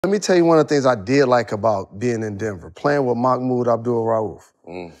Let me tell you one of the things I did like about being in Denver, playing with Mahmoud Abdul-Rauf.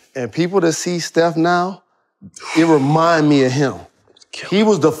 And people that see Steph now, it remind me of him. He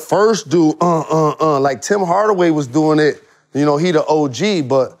was the first dude, like Tim Hardaway was doing it. You know, he the OG,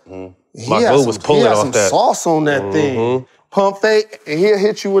 but he had some sauce on that thing. Pump fake, and he'll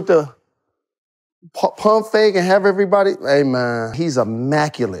hit you with the pump fake and have everybody. Hey, man, he's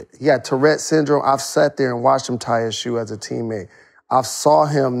immaculate. He got Tourette syndrome. I've sat there and watched him tie his shoe as a teammate. I've saw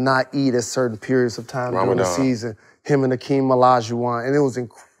him not eat at certain periods of time during the season, him and Akeem Olajuwon, and it was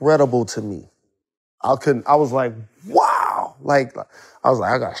incredible to me. I was like, wow. Like, I was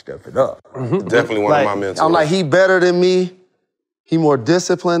like, I gotta step it up. Definitely one of my mentors. I'm like, he better than me. He more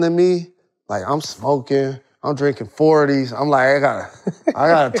disciplined than me. Like, I'm smoking, I'm drinking 40s. I'm like, I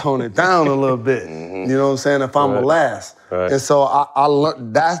gotta tone it down a little bit. You know what I'm saying? If I'm gonna last. And so I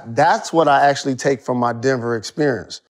learned that's what I actually take from my Denver experience.